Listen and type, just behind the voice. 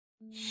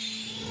Have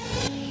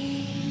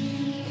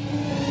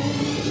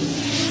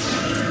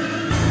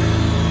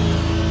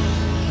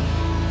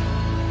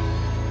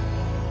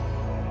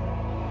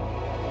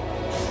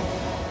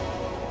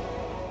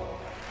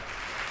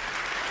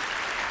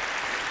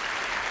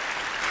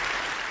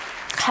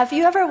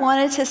you ever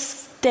wanted to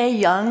stay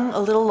young a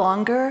little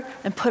longer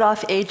and put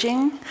off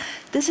aging?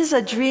 This is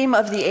a dream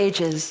of the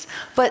ages,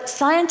 but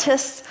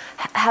scientists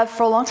have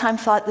for a long time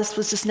thought this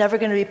was just never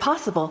going to be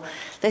possible.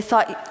 They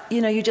thought,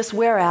 you just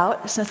wear out,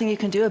 there's nothing you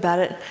can do about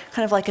it,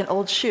 kind of like an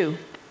old shoe.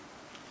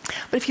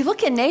 But if you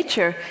look in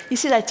nature, you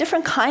see that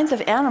different kinds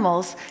of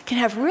animals can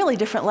have really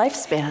different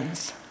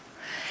lifespans.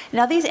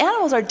 Now, these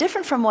animals are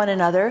different from one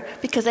another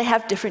because they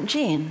have different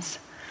genes.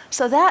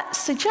 So that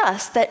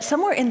suggests that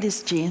somewhere in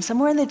these genes,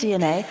 somewhere in the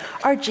DNA,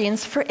 are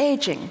genes for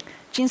aging,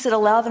 genes that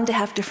allow them to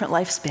have different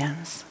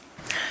lifespans.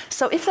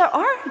 So if there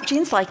are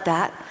genes like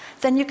that,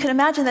 then you can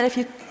imagine that if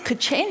you could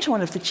change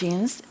one of the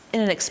genes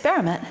in an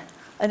experiment,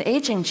 an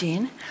aging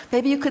gene,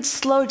 maybe you could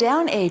slow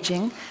down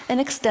aging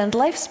and extend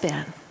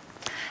lifespan.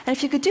 And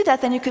if you could do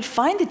that, then you could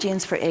find the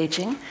genes for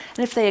aging, and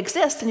if they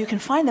exist and you can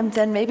find them,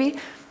 then maybe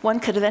one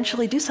could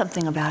eventually do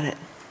something about it.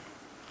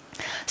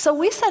 So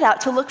we set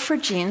out to look for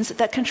genes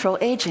that control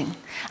aging.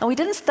 And we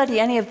didn't study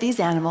any of these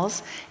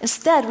animals.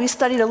 Instead, we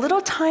studied a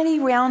little tiny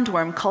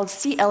roundworm called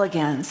C.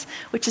 elegans,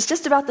 which is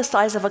just about the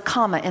size of a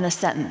comma in a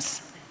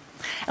sentence.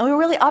 And we were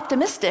really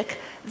optimistic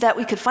that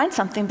we could find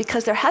something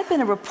because there had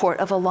been a report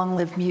of a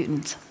long-lived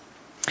mutant.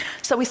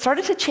 So we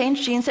started to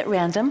change genes at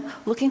random,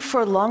 looking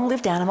for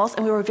long-lived animals,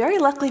 and we were very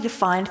lucky to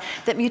find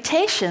that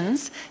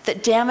mutations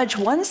that damage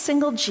one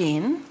single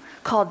gene,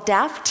 called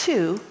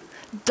DAF2,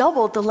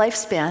 doubled the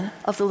lifespan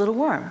of the little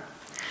worm.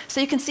 So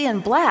you can see in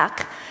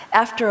black,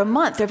 after a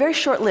month, they're very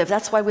short-lived,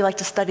 that's why we like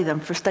to study them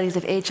for studies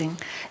of aging.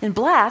 In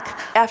black,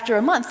 after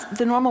a month,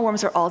 the normal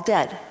worms are all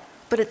dead.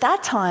 But at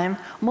that time,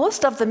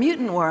 most of the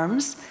mutant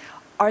worms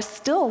are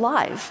still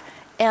alive,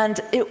 and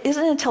it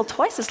isn't until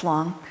twice as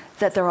long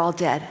that they're all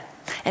dead.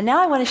 And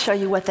now I want to show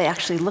you what they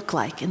actually look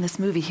like in this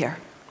movie here.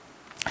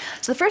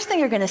 So the first thing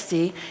you're going to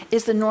see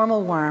is the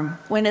normal worm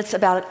when it's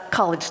about a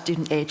college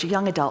student age, a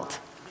young adult.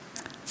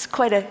 It's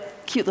quite a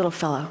cute little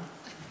fellow.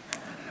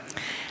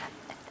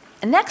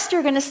 And next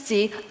you're going to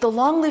see the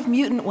long-lived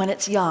mutant when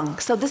it's young.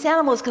 So this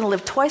animal is going to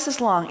live twice as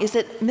long. Is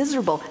it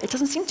miserable? It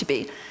doesn't seem to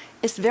be.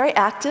 It's very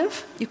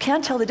active. You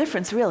can't tell the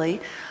difference,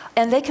 really.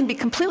 And they can be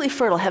completely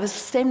fertile, have the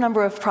same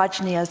number of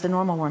progeny as the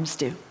normal worms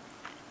do.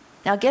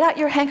 Now get out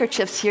your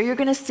handkerchiefs here. You're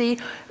going to see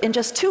in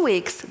just 2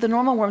 weeks, the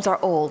normal worms are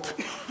old.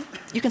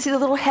 You can see the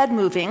little head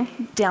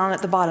moving down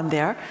at the bottom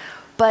there.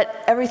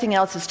 But everything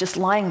else is just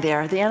lying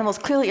there. The animal's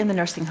clearly in the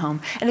nursing home.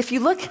 And if you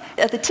look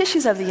at the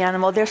tissues of the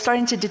animal, they're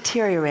starting to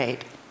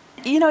deteriorate.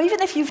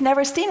 Even if you've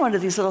never seen one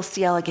of these little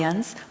C.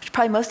 elegans, which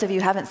probably most of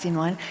you haven't seen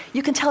one,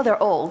 you can tell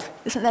they're old.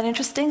 Isn't that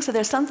interesting? So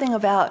there's something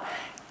about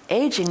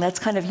aging that's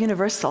kind of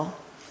universal.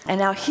 And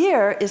now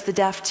here is the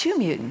DAF2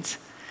 mutant.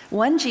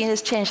 One gene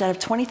is changed out of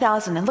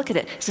 20,000, and look at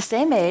it. It's the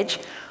same age,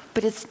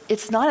 but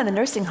it's not in the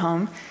nursing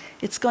home.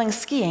 It's going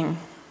skiing.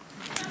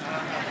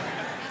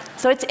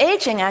 So it's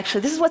aging,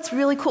 actually. This is what's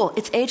really cool.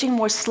 It's aging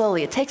more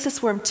slowly. It takes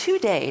this worm 2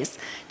 days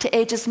to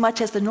age as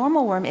much as the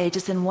normal worm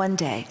ages in 1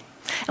 day.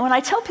 And when I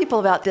tell people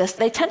about this,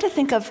 they tend to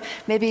think of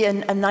maybe a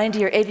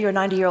 90 or 80 or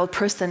 90-year-old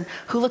person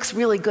who looks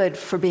really good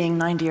for being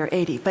 90 or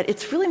 80. But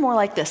it's really more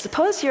like this.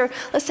 Suppose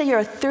let's say you're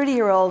a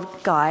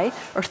 30-year-old guy,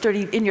 or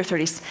in your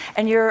 30s,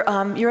 and you're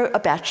a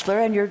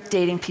bachelor and you're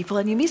dating people,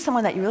 and you meet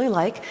someone that you really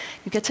like,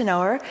 you get to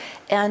know her,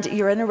 and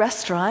you're in a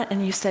restaurant,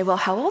 and you say, well,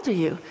 how old are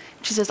you?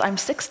 She says, I'm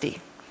 60.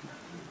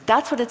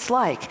 That's what it's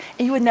like.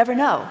 And you would never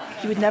know.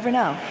 You would never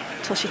know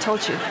until she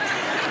told you.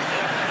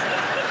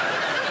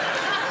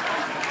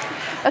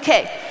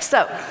 Okay,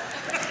 so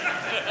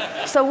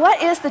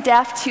what is the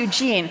DAF2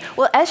 gene?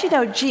 Well, as you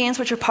know, genes,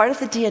 which are part of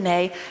the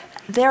DNA,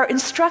 they're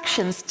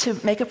instructions to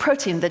make a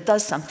protein that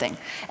does something.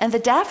 And the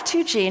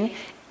DAF2 gene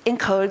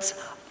encodes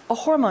a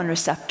hormone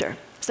receptor.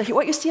 So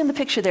what you see in the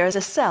picture there is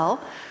a cell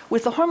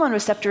with the hormone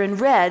receptor in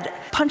red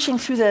punching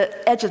through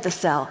the edge of the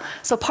cell.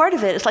 So part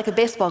of it is like a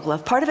baseball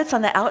glove. Part of it's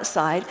on the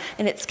outside,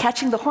 and it's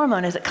catching the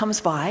hormone as it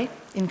comes by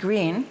in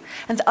green.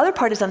 And the other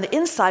part is on the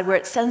inside where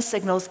it sends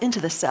signals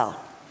into the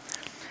cell.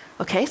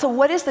 Okay, so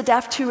what is the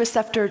DAF2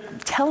 receptor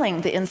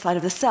telling the inside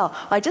of the cell?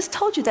 Well, I just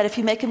told you that if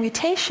you make a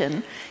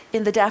mutation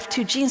in the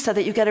DAF2 gene so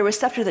that you get a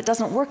receptor that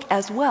doesn't work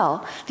as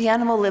well, the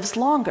animal lives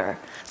longer.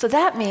 So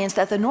that means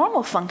that the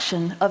normal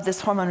function of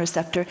this hormone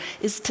receptor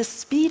is to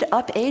speed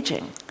up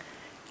aging.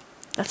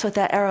 That's what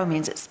that arrow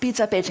means. It speeds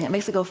up aging. It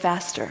makes it go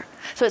faster.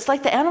 So it's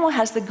like the animal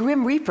has the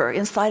Grim Reaper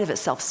inside of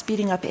itself,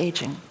 speeding up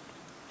aging.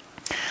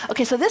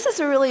 Okay, so this is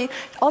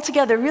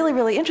altogether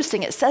really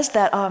interesting. It says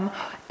that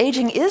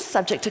aging is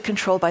subject to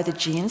control by the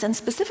genes, and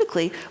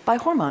specifically by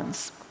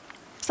hormones.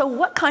 So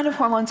what kind of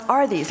hormones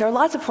are these? There are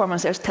lots of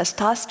hormones. There's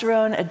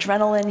testosterone,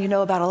 adrenaline, you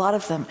know about a lot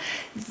of them.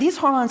 These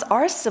hormones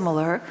are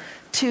similar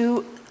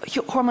to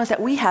hormones that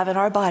we have in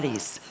our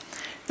bodies.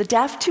 The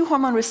DAF2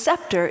 hormone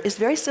receptor is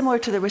very similar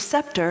to the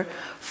receptor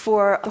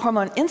for the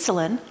hormone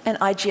insulin and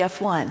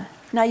IGF-1.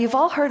 Now, you've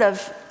all heard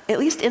of at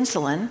least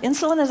insulin.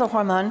 Insulin is a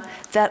hormone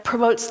that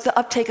promotes the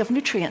uptake of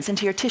nutrients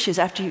into your tissues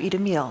after you eat a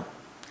meal.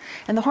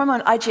 And the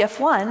hormone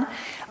IGF-1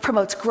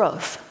 promotes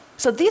growth.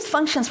 So these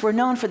functions were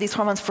known for these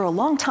hormones for a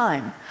long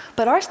time,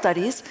 but our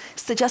studies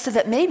suggested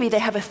that maybe they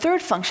have a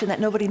third function that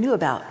nobody knew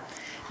about.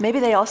 Maybe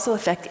they also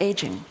affect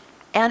aging.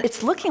 And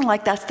it's looking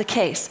like that's the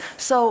case.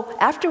 So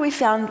after we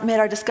made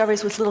our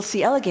discoveries with little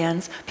c.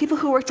 elegans, people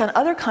who worked on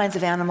other kinds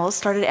of animals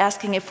started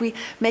asking if we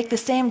make the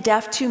same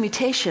DAF2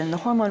 mutation, the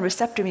hormone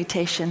receptor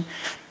mutation,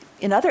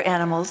 in other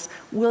animals,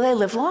 will they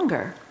live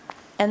longer?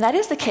 And that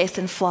is the case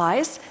in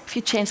flies. If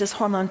you change this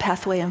hormone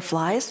pathway in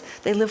flies,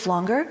 they live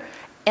longer,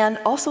 and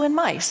also in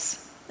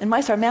mice. And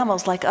mice are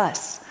mammals like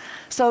us.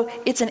 So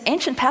it's an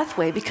ancient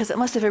pathway because it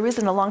must have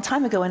arisen a long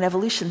time ago in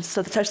evolution,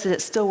 so such that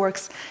it still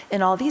works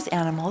in all these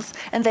animals.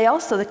 And they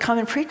also, the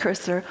common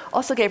precursor,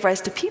 also gave rise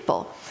to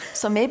people.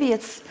 So maybe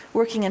it's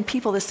working in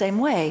people the same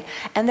way.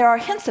 And there are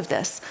hints of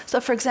this.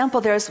 So for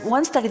example, there's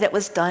one study that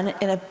was done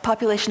in a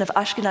population of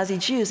Ashkenazi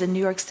Jews in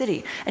New York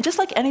City. And just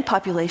like any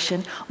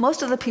population,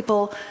 most of the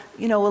people,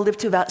 will live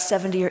to about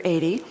 70 or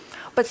 80,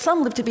 but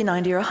some live to be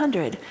 90 or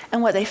 100.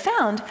 And what they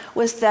found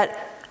was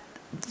that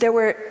there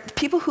were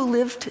people who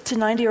lived to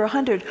 90 or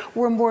 100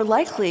 were more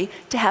likely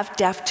to have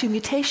DAF2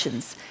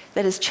 mutations,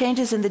 that is,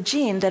 changes in the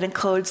gene that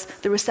encodes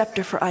the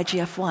receptor for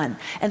IGF-1.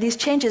 And these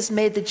changes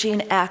made the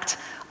gene not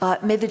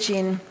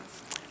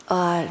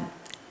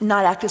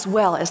act as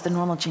well as the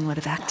normal gene would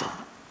have acted.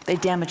 They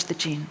damaged the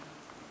gene.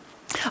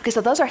 Okay, so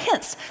those are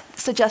hints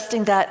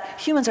suggesting that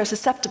humans are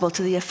susceptible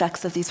to the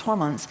effects of these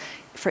hormones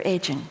for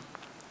aging.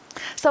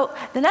 So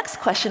the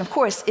next question, of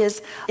course,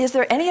 is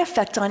there any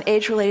effect on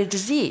age-related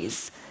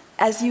disease?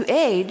 As you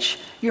age,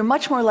 you're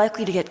much more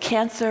likely to get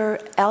cancer,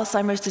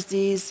 Alzheimer's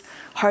disease,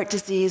 heart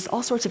disease,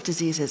 all sorts of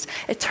diseases.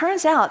 It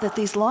turns out that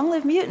these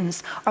long-lived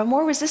mutants are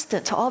more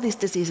resistant to all these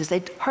diseases.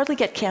 They hardly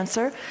get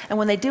cancer, and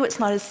when they do, it's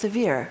not as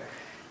severe.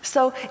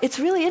 So it's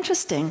really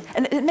interesting,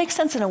 and it makes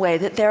sense in a way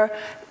that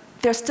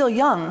they're still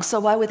young, so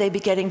why would they be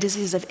getting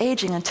diseases of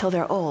aging until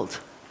they're old?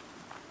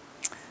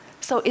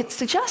 So it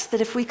suggests that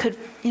if we could,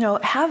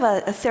 have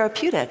a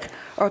therapeutic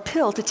or a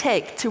pill to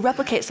take to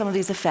replicate some of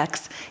these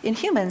effects in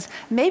humans,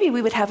 maybe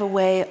we would have a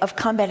way of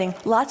combating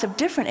lots of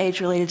different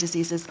age-related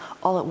diseases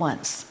all at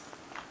once.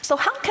 So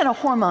how can a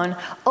hormone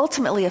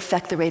ultimately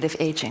affect the rate of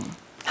aging?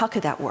 How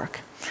could that work?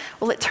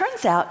 Well, it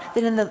turns out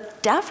that in the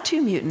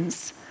DAF2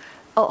 mutants,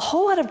 a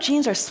whole lot of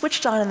genes are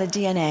switched on in the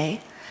DNA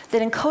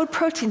that encode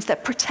proteins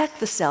that protect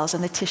the cells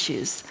and the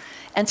tissues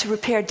and to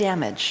repair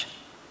damage.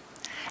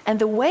 And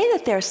the way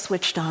that they're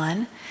switched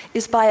on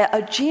is by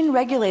a gene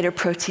regulator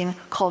protein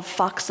called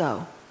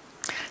FOXO.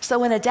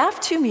 So in a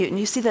DAF2 mutant,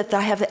 you see that I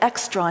have the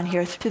X drawn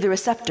here through the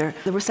receptor.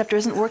 The receptor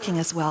isn't working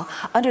as well.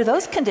 Under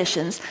those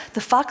conditions,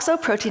 the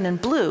FOXO protein in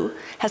blue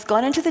has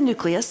gone into the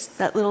nucleus,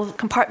 that little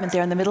compartment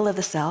there in the middle of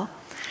the cell,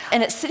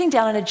 and it's sitting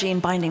down on a gene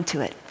binding to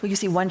it. Well, you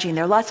see one gene.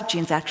 There are lots of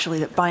genes, actually,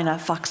 that bind a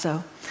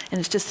FOXO, and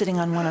it's just sitting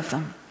on one of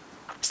them.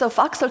 So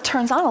FOXO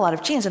turns on a lot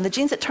of genes, and the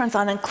genes it turns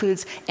on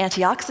includes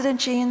antioxidant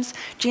genes,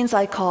 genes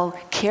I call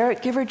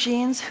carrot giver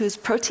genes, whose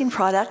protein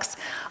products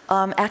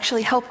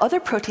actually help other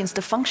proteins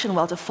to function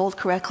well, to fold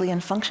correctly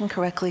and function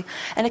correctly.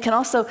 And it can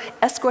also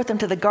escort them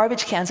to the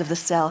garbage cans of the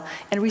cell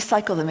and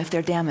recycle them if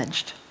they're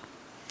damaged.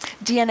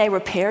 DNA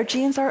repair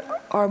genes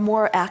are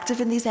more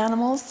active in these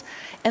animals,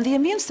 and the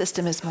immune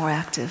system is more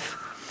active.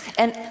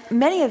 And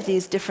many of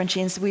these different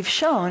genes we've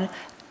shown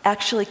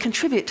actually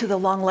contribute to the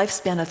long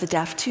lifespan of the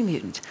DAF2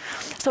 mutant.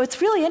 So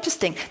it's really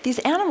interesting. These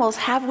animals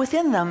have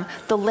within them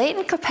the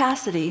latent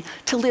capacity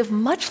to live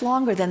much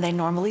longer than they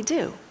normally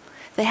do.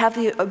 They have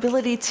the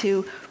ability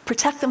to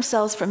protect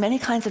themselves from many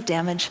kinds of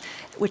damage,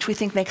 which we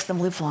think makes them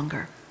live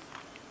longer.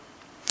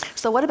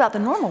 So what about the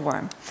normal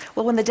worm?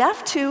 Well, when the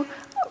DAF2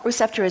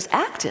 receptor is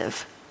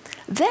active,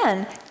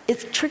 then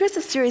it triggers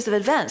a series of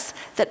events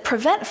that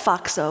prevent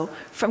FOXO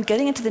from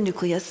getting into the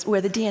nucleus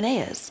where the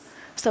DNA is.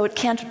 So it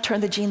can't turn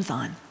the genes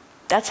on.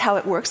 That's how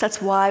it works.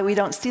 That's why we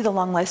don't see the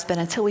long lifespan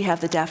until we have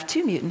the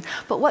DAF2 mutant.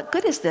 But what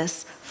good is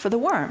this for the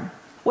worm?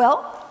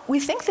 Well, we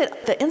think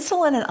that the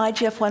insulin and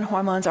IGF-1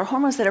 hormones are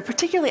hormones that are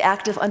particularly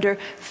active under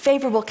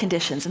favorable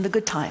conditions, in the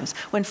good times,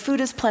 when food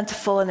is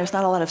plentiful and there's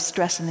not a lot of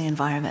stress in the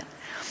environment.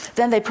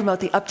 Then they promote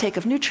the uptake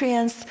of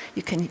nutrients.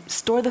 You can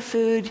store the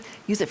food,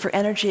 use it for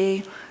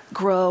energy,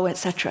 grow,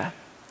 etc.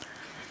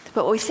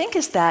 But what we think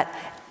is that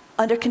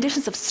under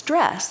conditions of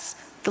stress,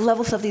 the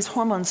levels of these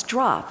hormones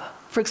drop,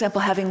 for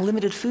example, having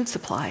limited food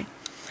supply.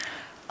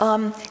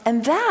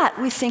 And that,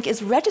 we think,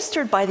 is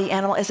registered by the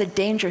animal as a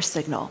danger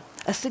signal,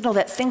 a signal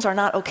that things are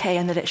not okay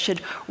and that it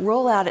should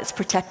roll out its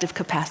protective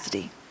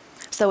capacity.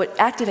 So it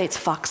activates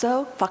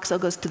FOXO. FOXO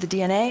goes to the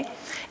DNA,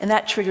 and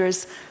that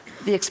triggers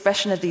the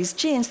expression of these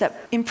genes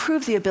that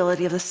improve the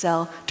ability of the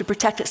cell to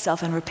protect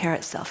itself and repair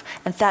itself.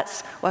 And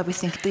that's why we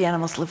think the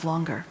animals live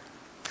longer.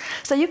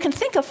 So you can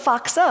think of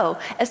FOXO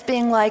as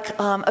being like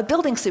a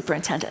building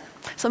superintendent.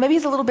 So maybe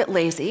he's a little bit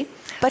lazy,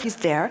 but he's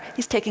there,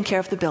 he's taking care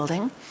of the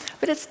building,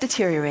 but it's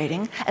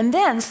deteriorating. And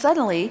then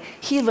suddenly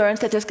he learns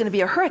that there's going to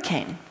be a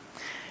hurricane.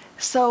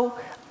 So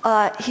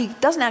he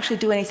doesn't actually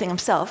do anything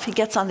himself. He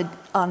gets on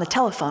the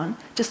telephone,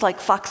 just like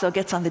Foxo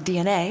gets on the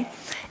DNA,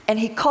 and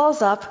he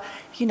calls up,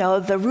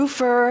 the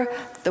roofer,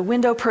 the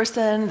window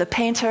person, the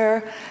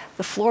painter,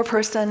 the floor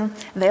person.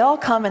 And they all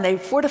come and they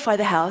fortify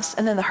the house,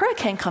 and then the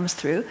hurricane comes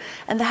through,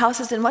 and the house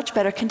is in much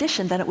better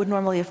condition than it would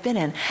normally have been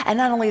in. And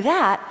not only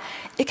that,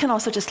 it can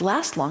also just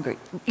last longer,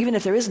 even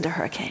if there isn't a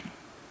hurricane.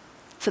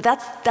 So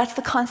that's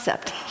the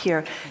concept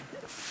here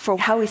for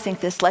how we think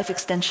this life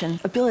extension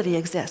ability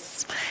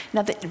exists.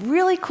 Now, the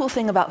really cool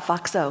thing about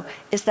Foxo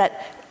is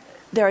that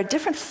there are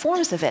different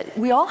forms of it.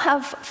 We all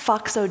have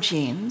Foxo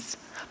genes,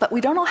 but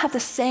we don't all have the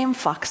same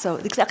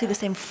Foxo, exactly the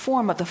same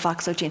form of the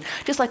Foxo gene.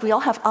 Just like we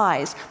all have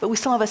eyes, but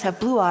some of us have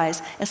blue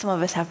eyes and some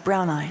of us have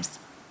brown eyes.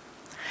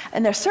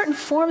 And there are certain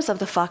forms of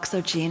the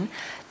Foxo gene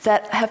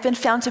that have been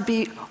found to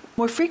be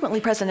more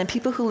frequently present in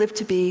people who live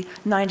to be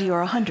 90 or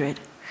 100.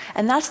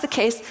 And that's the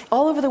case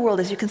all over the world,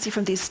 as you can see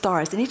from these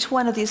stars. And each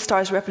one of these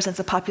stars represents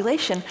a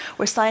population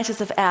where scientists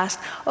have asked,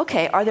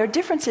 okay, are there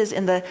differences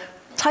in the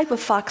type of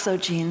Foxo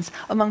genes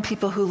among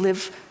people who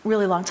live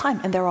really long time?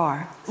 And there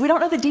are. We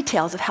don't know the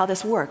details of how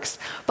this works,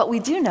 but we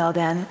do know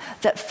then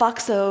that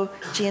Foxo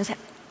genes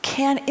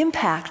can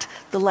impact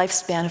the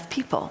lifespan of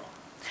people.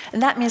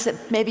 And that means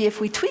that maybe if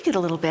we tweak it a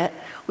little bit,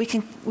 we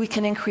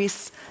can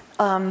increase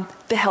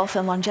the health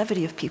and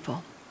longevity of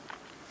people.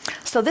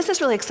 So this is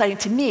really exciting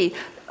to me.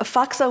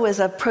 Foxo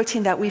is a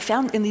protein that we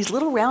found in these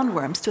little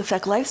roundworms to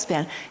affect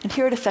lifespan, and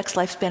here it affects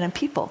lifespan in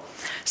people.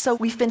 So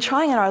we've been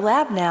trying in our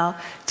lab now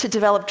to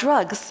develop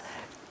drugs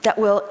that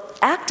will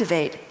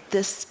activate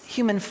this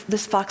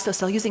Foxo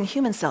cell using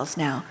human cells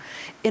now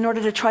in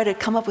order to try to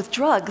come up with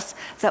drugs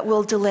that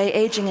will delay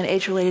aging and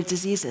age-related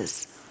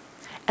diseases.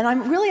 And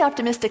I'm really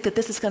optimistic that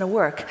this is going to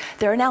work.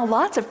 There are now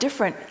lots of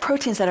different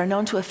proteins that are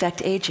known to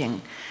affect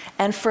aging,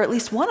 and for at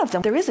least one of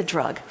them, there is a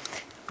drug.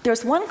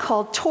 There's one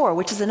called TOR,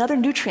 which is another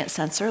nutrient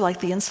sensor,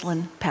 like the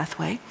insulin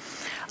pathway.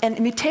 And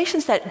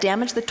mutations that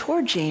damage the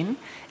TOR gene,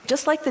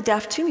 just like the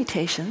DAF2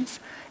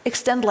 mutations,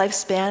 extend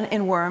lifespan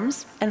in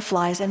worms and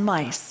flies and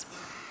mice.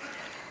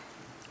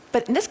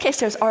 But in this case,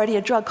 there's already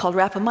a drug called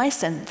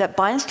rapamycin that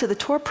binds to the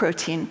TOR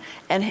protein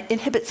and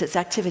inhibits its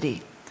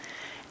activity.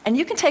 And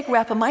you can take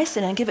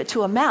rapamycin and give it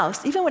to a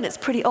mouse, even when it's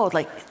pretty old,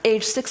 like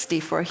age 60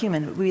 for a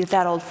human, it would be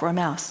that old for a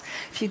mouse.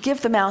 If you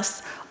give the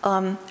mouse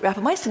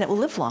rapamycin, it will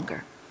live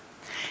longer.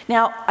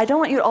 Now, I don't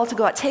want you all to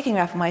go out taking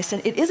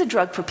rapamycin. It is a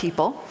drug for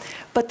people,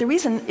 but the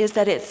reason is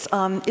that it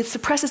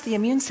suppresses the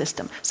immune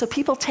system. So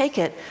people take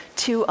it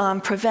to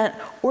prevent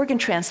organ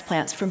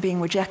transplants from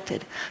being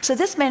rejected. So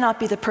this may not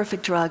be the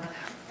perfect drug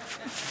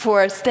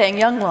for staying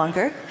young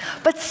longer,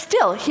 but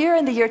still, here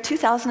in the year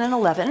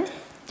 2011,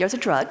 there's a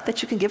drug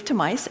that you can give to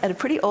mice at a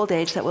pretty old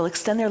age that will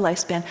extend their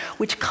lifespan,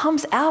 which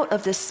comes out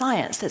of this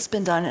science that's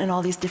been done in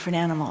all these different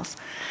animals.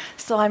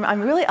 So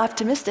I'm really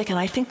optimistic, and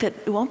I think that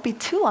it won't be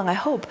too long, I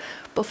hope,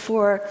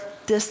 before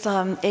this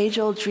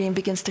age-old dream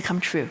begins to come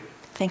true.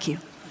 Thank you.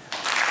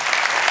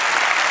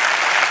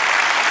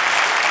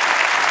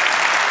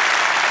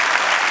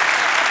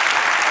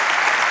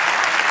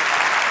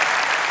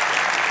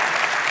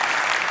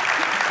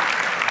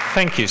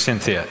 Thank you,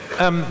 Cynthia.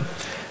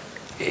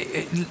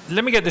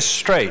 Let me get this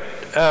straight.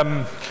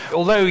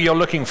 Although you're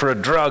looking for a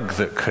drug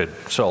that could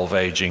solve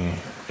aging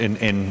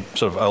in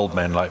sort of old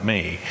men like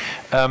me,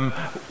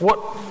 what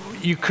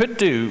you could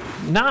do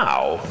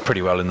now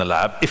pretty well in the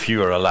lab, if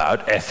you are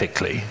allowed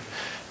ethically,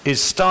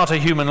 is start a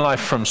human life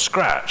from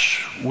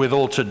scratch with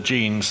altered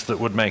genes that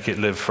would make it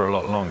live for a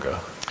lot longer.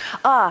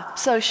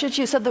 So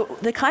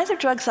the kinds of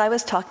drugs I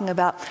was talking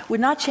about would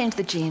not change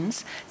the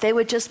genes. They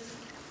would just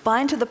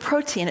bind to the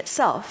protein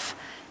itself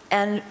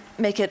and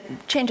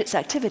change its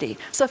activity.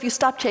 So if you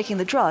stop taking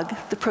the drug,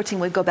 the protein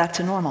would go back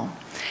to normal.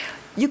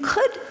 You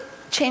could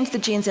change the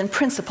genes in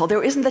principle.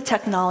 There isn't the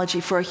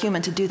technology for a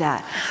human to do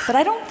that. But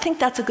I don't think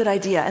that's a good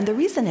idea. And the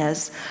reason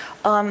is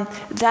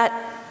that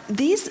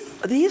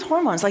these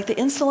hormones, like the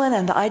insulin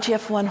and the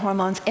IGF-1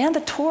 hormones and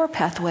the TOR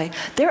pathway,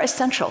 they're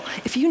essential.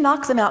 If you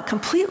knock them out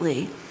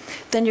completely,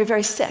 then you're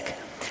very sick.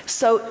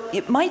 So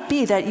it might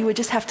be that you would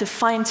just have to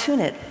fine-tune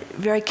it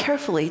very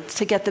carefully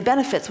to get the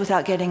benefits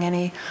without getting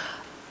any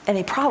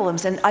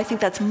problems. And I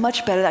think that's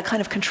much better. That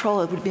kind of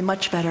control would be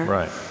much better.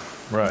 Right.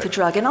 The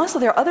drug. And also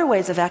there are other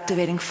ways of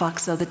activating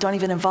Foxo that don't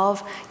even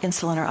involve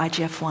insulin or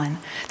IGF-1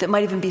 that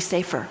might even be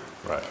safer.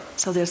 Right.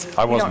 So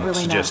I wasn't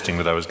suggesting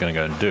that I was going to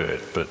go and do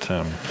it, but...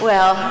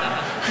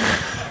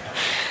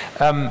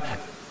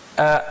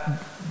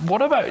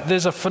 what about,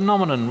 there's a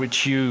phenomenon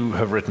which you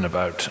have written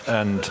about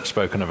and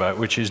spoken about,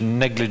 which is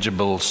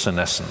negligible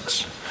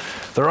senescence.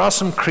 There are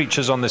some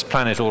creatures on this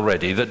planet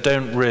already that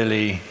don't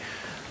really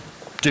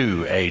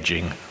do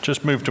aging.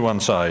 Just move to one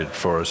side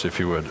for us, if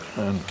you would.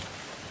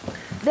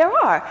 There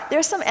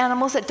are some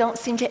animals that don't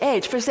seem to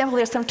age. For example,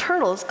 there's some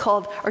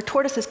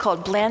tortoises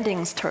called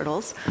Blanding's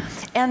turtles,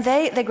 and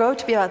they grow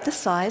to be about this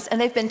size,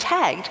 and they've been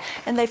tagged,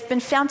 and they've been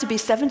found to be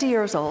 70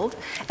 years old.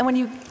 And when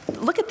you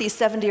look at these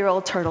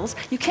 70-year-old turtles,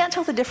 you can't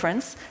tell the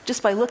difference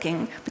just by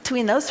looking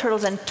between those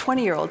turtles and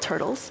 20-year-old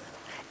turtles.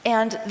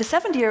 And the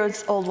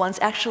 70-year-old ones,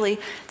 actually,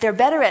 they're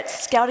better at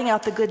scouting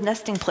out the good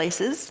nesting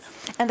places,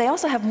 and they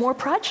also have more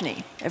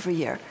progeny every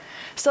year.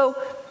 So,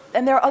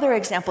 and there are other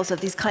examples of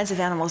these kinds of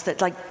animals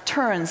that, like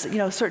terns,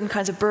 certain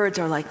kinds of birds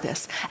are like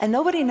this. And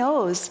nobody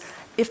knows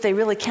if they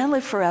really can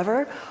live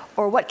forever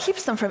or what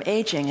keeps them from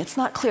aging. It's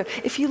not clear.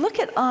 If you look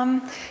at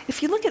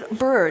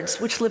birds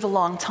which live a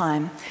long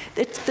time,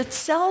 the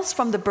cells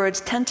from the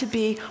birds tend to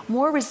be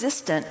more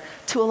resistant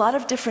to a lot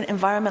of different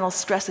environmental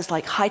stresses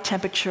like high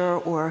temperature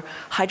or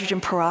hydrogen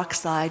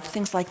peroxide,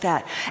 things like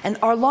that. And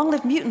our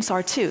long-lived mutants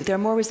are too. They're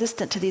more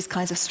resistant to these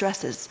kinds of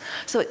stresses.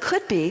 So it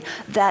could be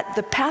that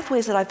the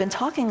pathways that I've been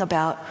talking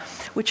about,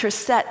 which are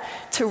set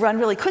to run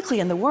really quickly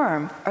in the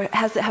worm,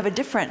 have a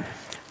different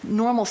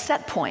normal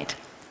set point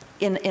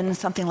in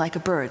something like a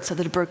bird, so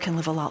that a bird can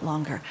live a lot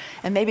longer.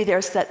 And maybe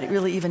they're set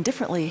really even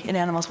differently in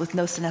animals with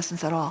no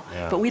senescence at all.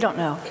 Yeah. But we don't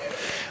know.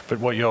 But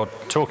what you're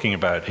talking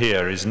about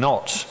here is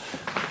not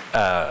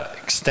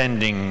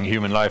extending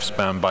human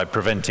lifespan by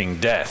preventing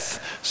death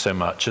so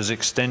much as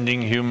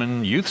extending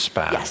human youth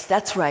span. Yes,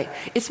 that's right.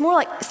 It's more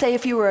like, say,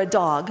 if you were a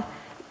dog,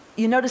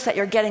 you notice that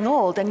you're getting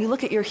old, and you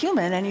look at your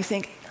human and you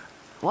think,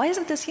 why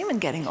isn't this human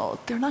getting old?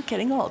 They're not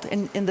getting old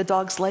in the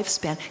dog's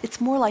lifespan.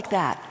 It's more like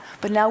that.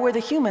 But now we're the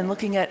human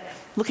looking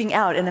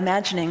out and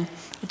imagining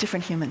a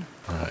different human.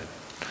 All right.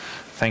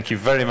 Thank you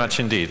very much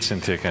indeed,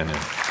 Cynthia Kenyon.